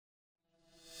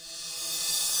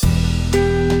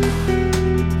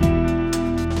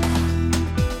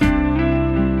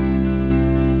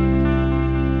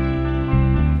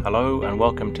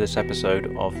welcome to this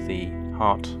episode of the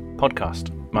Heart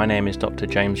podcast. My name is Dr.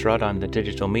 James Rudd. I'm the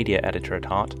digital media editor at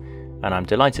Heart, and I'm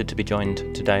delighted to be joined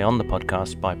today on the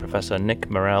podcast by Professor Nick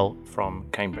Morrell from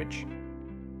Cambridge.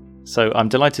 So I'm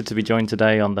delighted to be joined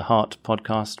today on the Heart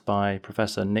podcast by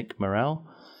Professor Nick Morrell.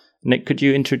 Nick, could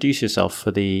you introduce yourself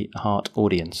for the Heart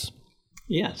audience?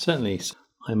 Yeah, certainly.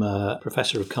 I'm a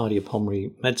professor of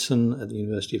cardiopulmonary medicine at the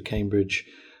University of Cambridge,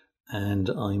 and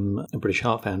I'm a British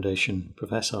Heart Foundation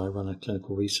professor. I run a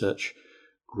clinical research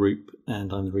group,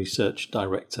 and I'm the research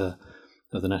director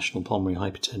of the National Pulmonary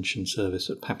Hypertension Service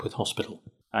at Papworth Hospital.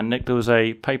 And Nick, there was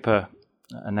a paper,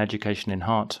 an Education in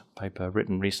Heart paper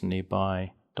written recently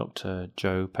by Dr.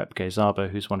 Joe Pepke-Zaba,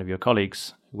 who's one of your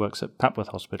colleagues, who works at Papworth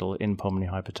Hospital in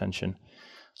pulmonary hypertension.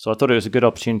 So I thought it was a good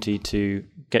opportunity to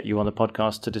get you on the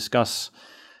podcast to discuss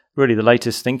really the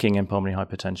latest thinking in pulmonary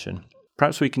hypertension.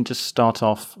 Perhaps we can just start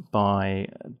off by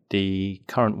the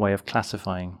current way of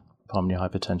classifying pulmonary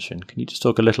hypertension. Can you just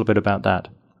talk a little bit about that?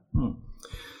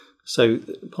 So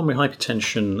pulmonary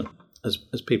hypertension,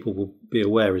 as people will be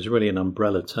aware, is really an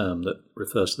umbrella term that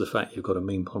refers to the fact you've got a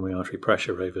mean pulmonary artery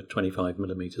pressure over 25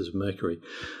 millimetres of mercury.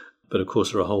 But of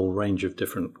course, there are a whole range of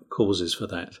different causes for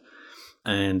that.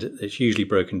 And it's usually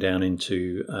broken down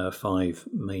into 5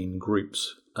 main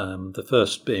groups. The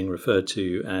first being referred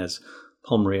to as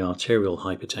pulmonary arterial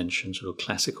hypertension, sort of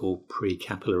classical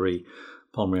pre-capillary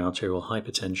pulmonary arterial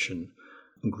hypertension.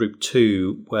 And group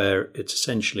 2, where it's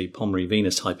essentially pulmonary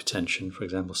venous hypertension, for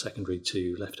example, secondary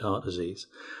to left heart disease.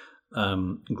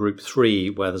 Group 3,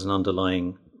 where there's an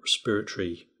underlying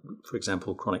respiratory, for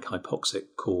example, chronic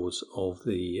hypoxic cause of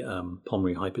the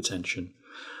pulmonary hypertension.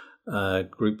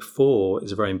 Group 4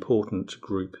 is a very important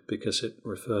group because it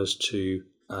refers to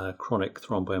chronic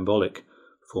thromboembolic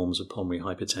forms of pulmonary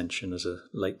hypertension as a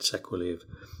late sequelae of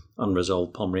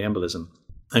unresolved pulmonary embolism.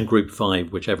 And group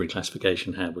 5, which every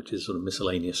classification had, which is sort of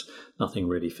miscellaneous, nothing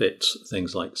really fits.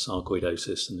 Things like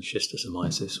sarcoidosis and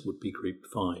schistosomiasis would be group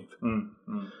 5. And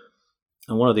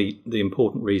one of the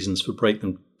important reasons for break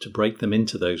them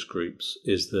into those groups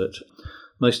is that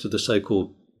most of the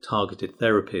so-called targeted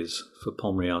therapies for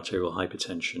pulmonary arterial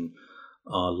hypertension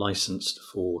are licensed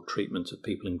for treatment of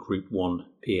people in group 1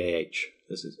 PAH,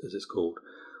 as it's called,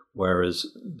 whereas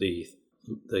the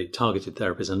targeted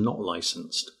therapies are not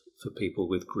licensed for people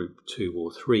with group 2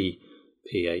 or 3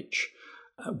 PH,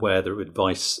 where the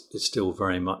advice is still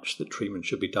very much that treatment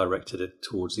should be directed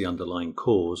towards the underlying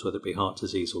cause, whether it be heart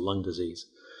disease or lung disease.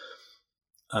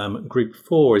 Group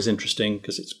 4 is interesting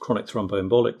because it's chronic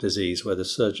thromboembolic disease, where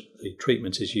the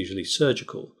treatment is usually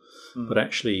surgical, but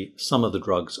actually some of the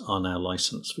drugs are now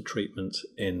licensed for treatment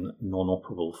in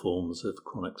non-operable forms of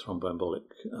chronic thromboembolic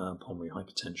pulmonary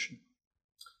hypertension.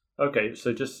 Okay,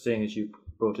 so just seeing as you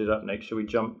brought it up, Nick, shall we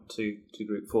jump to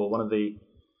group 4? One of the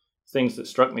things that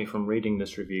struck me from reading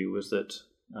this review was that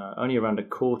only around a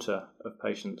quarter of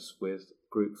patients with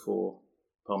group 4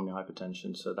 pulmonary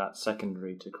hypertension, so that's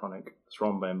secondary to chronic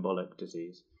thromboembolic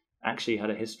disease, actually had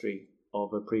a history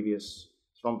of a previous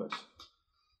thrombus.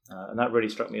 And that really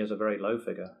struck me as a very low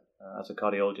figure. As a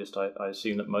cardiologist, I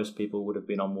assume that most people would have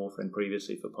been on warfarin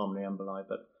previously for pulmonary emboli,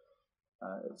 but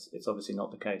it's obviously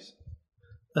not the case.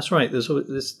 That's right.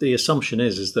 The assumption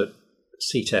is that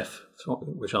CTEPH,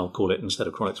 which I'll call it instead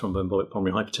of chronic thromboembolic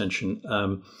pulmonary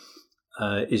hypertension,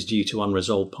 is due to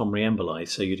unresolved pulmonary emboli.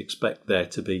 So you'd expect there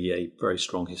to be a very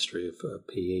strong history of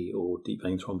PE or deep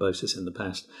vein thrombosis in the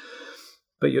past.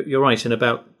 But you're right, in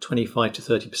about 25 to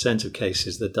 30% of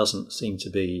cases, there doesn't seem to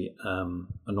be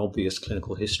an obvious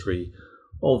clinical history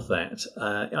of that.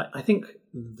 I think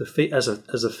as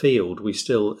a field, we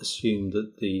still assume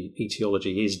that the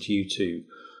etiology is due to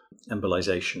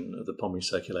embolization of the pulmonary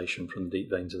circulation from the deep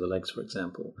veins of the legs, for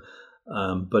example.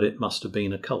 But it must have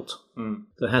been occult.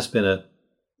 There has been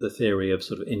the theory of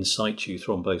sort of in situ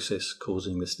thrombosis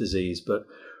causing this disease, but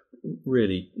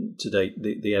really to date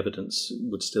the evidence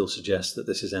would still suggest that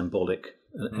this is embolic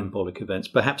events,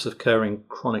 perhaps occurring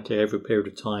chronically over a period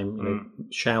of time,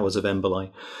 showers of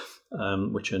emboli,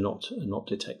 which are not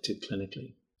detected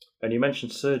clinically. And you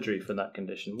mentioned surgery for that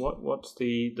condition. What's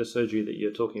the surgery that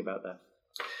you're talking about there?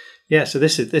 Yeah, so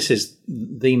this is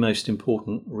the most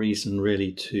important reason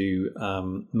really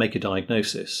to make a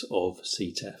diagnosis of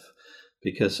CTEPH,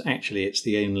 because actually it's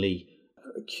the only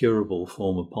curable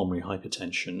form of pulmonary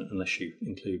hypertension, unless you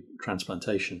include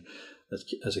transplantation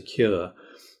as a cure,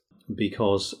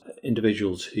 because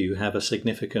individuals who have a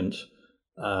significant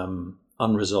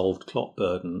unresolved clot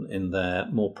burden in their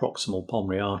more proximal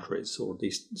pulmonary arteries, or at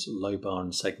least lobar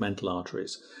and segmental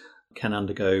arteries, can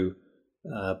undergo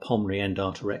pulmonary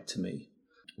endarterectomy,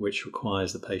 which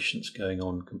requires the patients going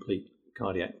on complete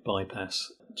cardiac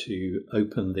bypass to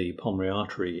open the pulmonary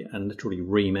artery and literally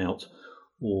ream out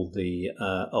all the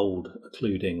old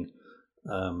occluding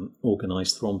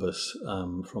organised thrombus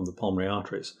from the pulmonary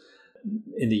arteries.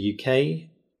 In the UK,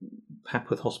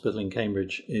 Papworth Hospital in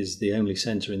Cambridge is the only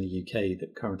centre in the UK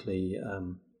that currently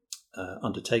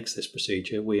undertakes this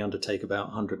procedure. We undertake about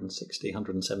 160,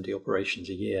 170 operations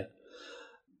a year.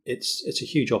 It's a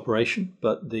huge operation,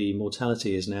 but the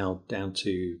mortality is now down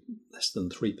to less than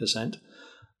 3%.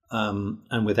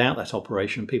 And without that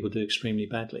operation, people do extremely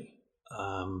badly.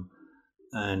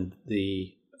 And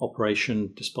the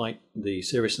operation, despite the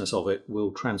seriousness of it,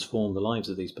 will transform the lives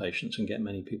of these patients and get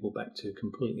many people back to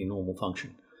completely normal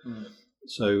function.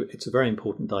 So it's a very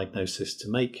important diagnosis to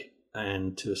make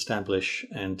and to establish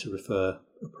and to refer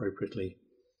appropriately.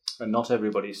 And not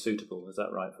everybody's suitable, is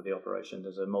that right, for the operation?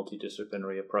 There's a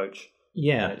multidisciplinary approach.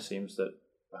 Yeah. And it seems that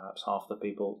perhaps half the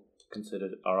people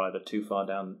considered are either too far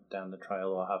down the trail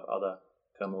or have other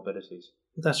comorbidities.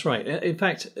 That's right. In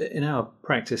fact, in our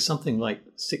practice, something like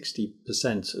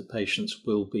 60% of patients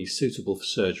will be suitable for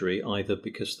surgery, either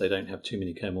because they don't have too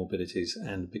many comorbidities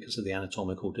and because of the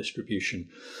anatomical distribution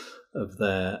of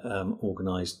their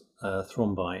organised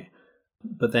thrombi.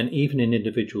 But then even in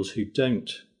individuals who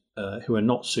are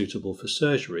not suitable for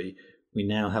surgery, we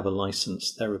now have a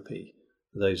licensed therapy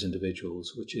for those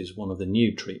individuals, which is one of the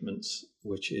new treatments,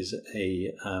 which is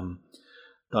a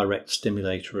direct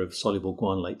stimulator of soluble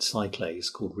guanylate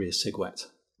cyclase called riociguat.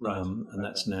 Right. And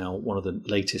that's now one of the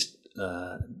latest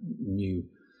new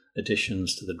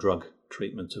additions to the drug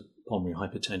treatment of pulmonary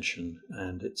hypertension,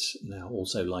 and it's now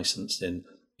also licensed in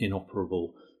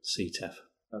inoperable CTEPH.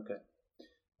 Okay.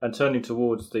 And turning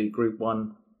towards the Group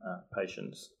 1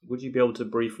 patients, would you be able to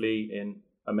briefly, in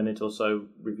a minute or so,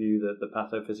 review the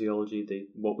pathophysiology,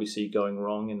 what we see going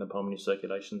wrong in the pulmonary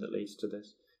circulation that leads to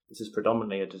this? This is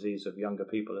predominantly a disease of younger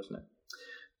people, isn't it?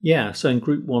 Yeah, so in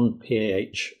Group 1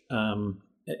 PAH,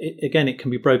 it can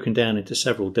be broken down into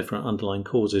several different underlying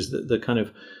causes. The kind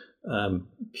of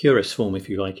purest form, if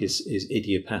you like, is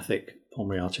idiopathic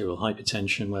pulmonary arterial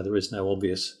hypertension, where there is no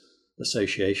obvious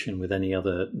association with any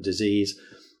other disease.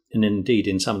 And indeed,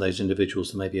 in some of those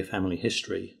individuals, there may be a family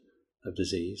history of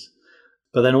disease.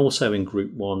 But then also in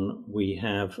Group 1, we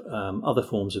have other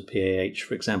forms of PAH,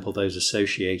 for example, those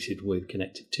associated with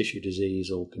connective tissue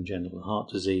disease or congenital heart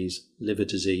disease, liver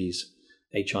disease,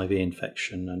 HIV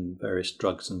infection, and various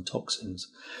drugs and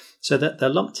toxins. So that they're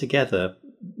lumped together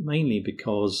mainly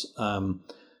because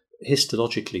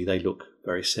histologically they look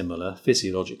very similar,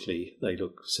 physiologically they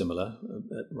look similar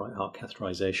at right heart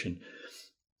catheterization,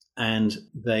 and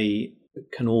they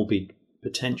can all be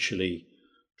potentially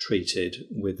treated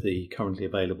with the currently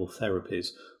available therapies.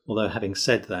 Although having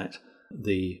said that,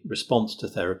 the response to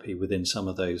therapy within some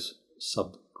of those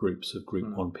subgroups of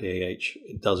Group 1 PAH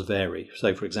does vary.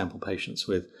 So, for example, patients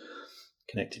with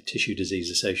connective tissue disease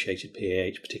associated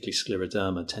PAH, particularly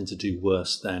scleroderma, tend to do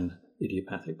worse than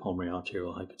idiopathic pulmonary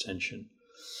arterial hypertension.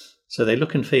 So they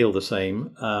look and feel the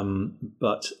same,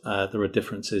 but there are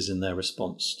differences in their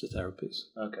response to therapies.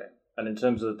 Okay. And in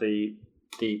terms of the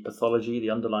pathology, the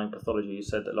underlying pathology, you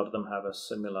said that a lot of them have a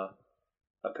similar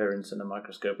appearance in the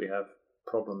microscope. We have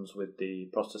problems with the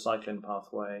prostacyclin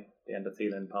pathway, the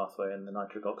endothelin pathway, and the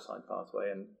nitric oxide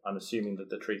pathway, and I'm assuming that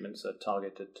the treatments are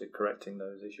targeted to correcting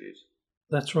those issues.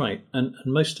 That's right. And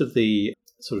most of the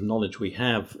sort of knowledge we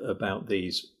have about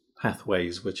these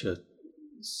pathways, which are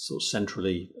sort of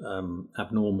centrally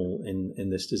abnormal in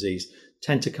this disease,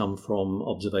 tend to come from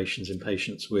observations in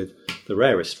patients with the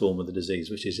rarest form of the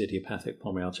disease, which is idiopathic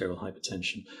pulmonary arterial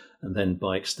hypertension, and then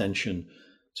by extension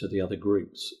to the other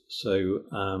groups. So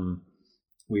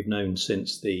we've known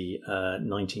since the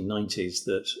 1990s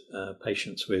that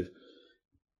patients with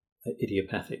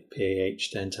idiopathic PAH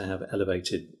tend to have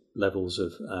elevated levels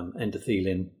of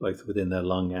endothelin, both within their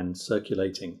lung and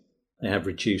circulating. They have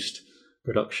reduced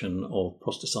production of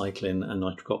prostacyclin and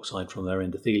nitric oxide from their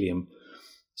endothelium.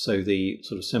 So the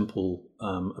sort of simple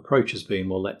approach has been,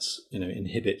 well, let's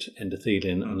inhibit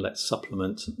endothelin and let's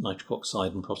supplement nitric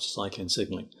oxide and prostacyclin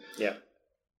signaling. Yeah.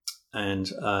 And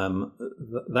so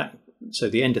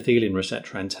the endothelin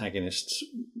receptor antagonists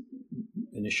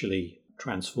initially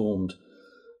transformed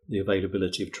the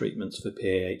availability of treatments for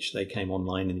PAH. They came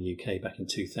online in the UK back in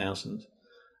 2000.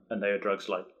 And they are drugs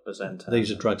like bosentan.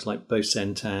 These are drugs like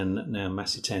bosentan, now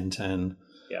macitentan,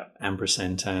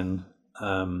 ambrisentan,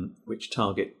 which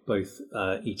target both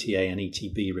ETA and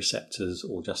ETB receptors,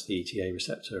 or just the ETA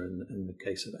receptor in the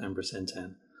case of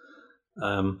ambrisentan.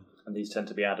 And these tend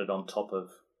to be added on top of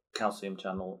calcium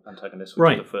channel antagonists,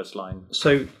 which are the first line.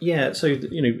 So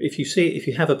if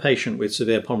you have a patient with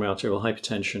severe pulmonary arterial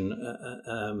hypertension,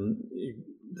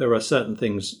 there are certain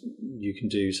things you can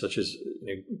do, such as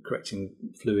correcting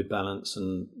fluid balance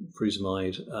and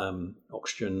frusemide,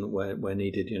 oxygen where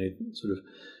needed, sort of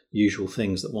usual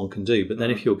things that one can do. But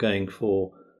then if you're going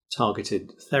for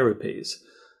targeted therapies,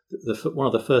 one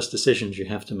of the first decisions you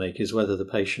have to make is whether the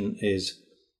patient is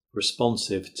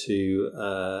responsive to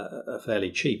a fairly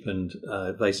cheap and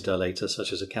vasodilator,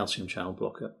 such as a calcium channel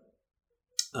blocker.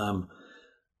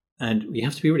 And you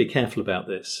have to be really careful about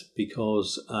this,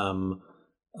 because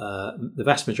the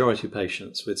vast majority of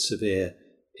patients with severe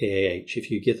PAH,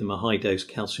 if you give them a high-dose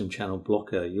calcium channel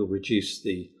blocker, you'll reduce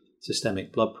the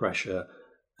systemic blood pressure,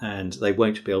 and they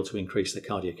won't be able to increase their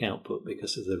cardiac output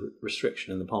because of the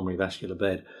restriction in the pulmonary vascular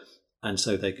bed, and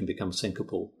so they can become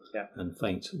syncopal and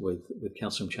faint with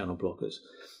calcium channel blockers.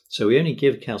 So we only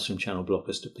give calcium channel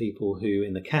blockers to people who,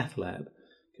 in the cath lab,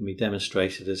 can be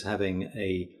demonstrated as having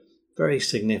a very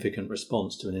significant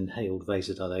response to an inhaled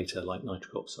vasodilator like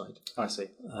nitric oxide. I see.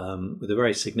 With a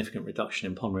very significant reduction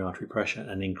in pulmonary artery pressure and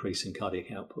an increase in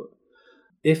cardiac output.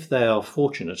 If they are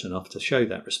fortunate enough to show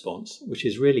that response, which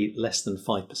is really less than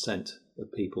 5%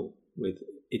 of people with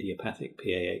idiopathic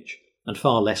PAH, and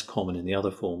far less common in the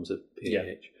other forms of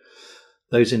PAH,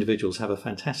 those individuals have a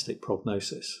fantastic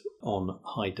prognosis on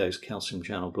high-dose calcium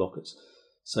channel blockers.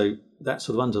 So that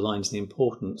sort of underlines the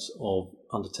importance of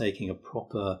undertaking a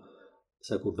proper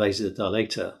so-called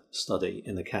vasodilator study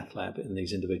in the cath lab in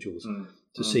these individuals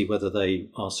to see whether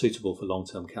they are suitable for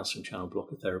long-term calcium channel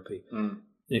blocker therapy. And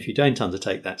if you don't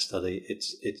undertake that study,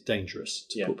 it's dangerous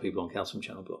to put people on calcium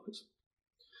channel blockers.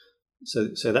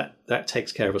 So that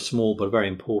takes care of a small but very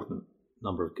important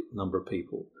number of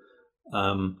people.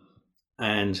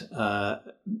 And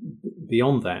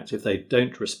beyond that, if they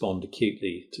don't respond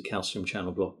acutely to calcium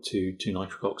channel block to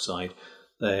nitric oxide,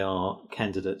 they are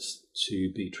candidates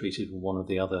to be treated with one of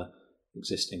the other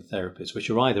existing therapies, which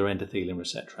are either endothelin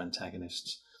receptor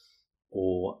antagonists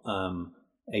or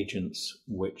agents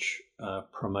which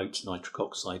promote nitric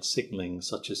oxide signaling,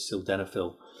 such as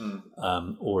sildenafil,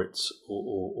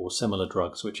 or similar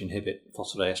drugs which inhibit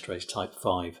phosphodiesterase type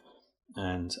 5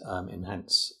 and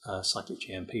enhance cyclic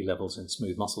GMP levels in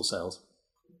smooth muscle cells.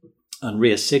 And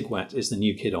riociguat is the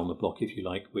new kid on the block, if you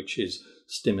like, which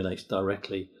stimulates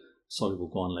directly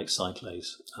soluble guanylate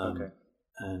cyclase,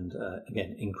 and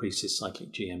again increases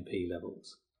cyclic GMP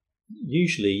levels.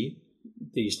 Usually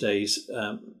these days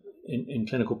in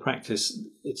clinical practice,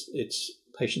 it's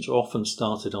patients are often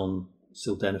started on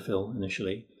sildenafil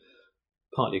initially,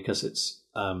 partly because it's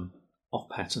off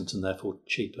patent and therefore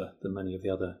cheaper than many of the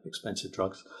other expensive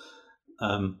drugs.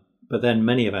 But then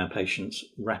many of our patients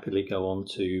rapidly go on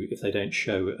to, if they don't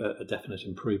show a definite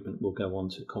improvement, will go on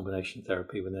to combination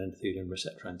therapy with an endothelin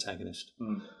receptor antagonist.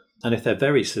 And if they're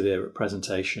very severe at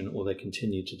presentation or they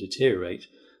continue to deteriorate,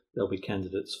 they'll be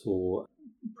candidates for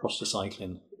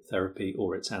prostacyclin therapy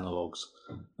or its analogues,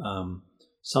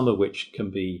 some of which can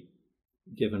be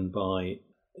given by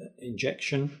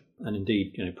injection, and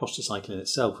indeed, prostacyclin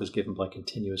itself is given by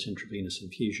continuous intravenous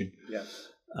infusion.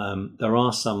 There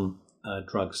are some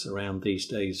drugs around these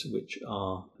days which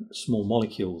are small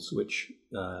molecules which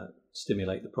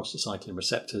stimulate the prostacyclin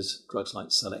receptors, drugs like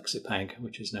selexipag,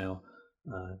 which is now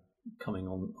coming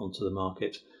onto the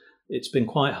market. It's been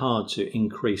quite hard to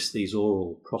increase these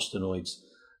oral prostanoids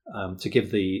to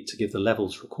give the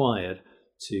levels required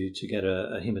to get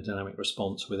a hemodynamic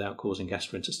response without causing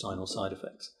gastrointestinal side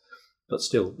effects. But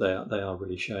still, they are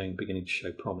really beginning to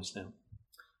show promise now.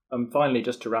 Finally,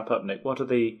 just to wrap up, Nick,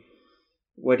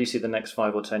 where do you see the next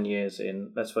 5 or 10 years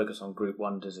in, let's focus on group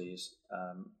 1 disease?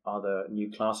 Are there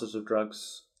new classes of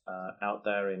drugs out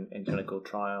there in clinical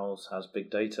trials? Has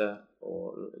big data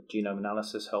or genome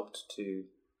analysis helped to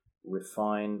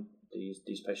refine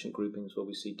these patient groupings? Will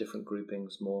we see different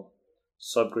groupings, more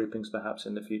subgroupings perhaps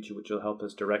in the future, which will help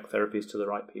us direct therapies to the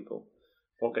right people?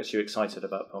 What gets you excited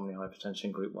about pulmonary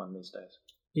hypertension group 1 these days?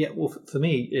 Yeah, well, for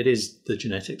me, it is the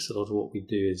genetics. A lot of what we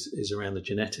do is around the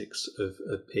genetics of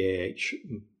PAH,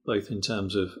 both in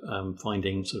terms of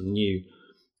finding sort of new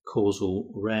causal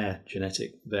rare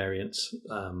genetic variants,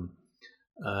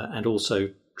 and also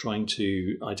trying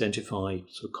to identify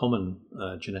sort of common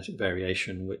genetic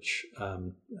variation which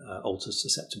alters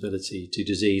susceptibility to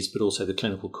disease, but also the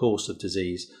clinical course of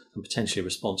disease and potentially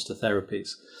response to therapies.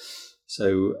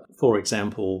 So, for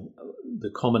example,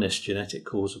 the commonest genetic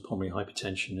cause of pulmonary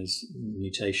hypertension is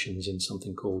mutations in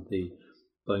something called the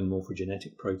bone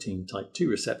morphogenetic protein type 2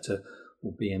 receptor,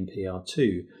 or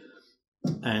BMPR2.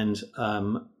 And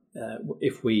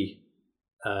if we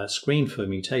screen for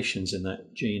mutations in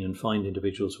that gene and find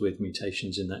individuals with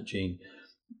mutations in that gene,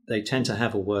 they tend to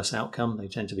have a worse outcome. They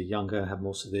tend to be younger, have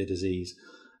more severe disease,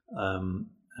 and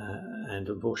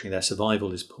unfortunately their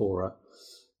survival is poorer.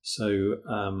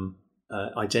 So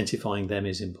identifying them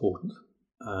is important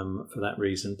for that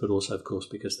reason, but also, of course,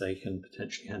 because they can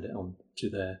potentially hand it on to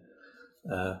their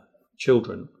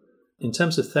children. In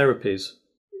terms of therapies,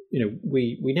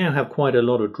 we now have quite a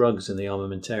lot of drugs in the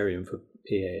armamentarium for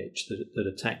PAH that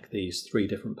attack these three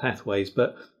different pathways,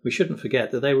 but we shouldn't forget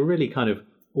that they were really kind of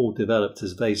all developed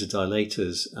as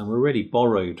vasodilators and were really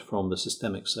borrowed from the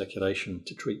systemic circulation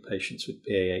to treat patients with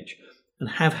PAH and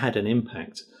have had an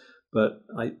impact. But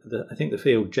I think the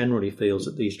field generally feels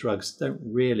that these drugs don't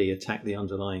really attack the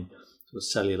underlying sort of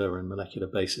cellular and molecular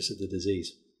basis of the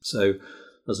disease. So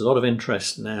there's a lot of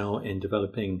interest now in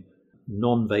developing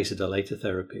non-vasodilator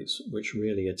therapies, which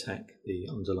really attack the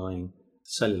underlying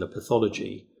cellular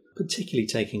pathology, particularly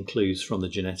taking clues from the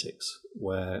genetics,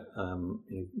 where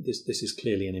this is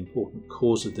clearly an important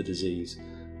cause of the disease,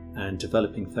 and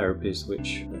developing therapies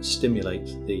which stimulate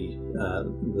the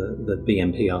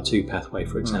BMPR2 pathway,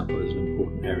 for example, is an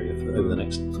important area for over the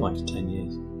next 5 to 10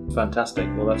 years. Fantastic.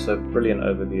 Well, that's a brilliant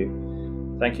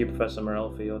overview. Thank you, Professor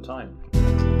Morell, for your time.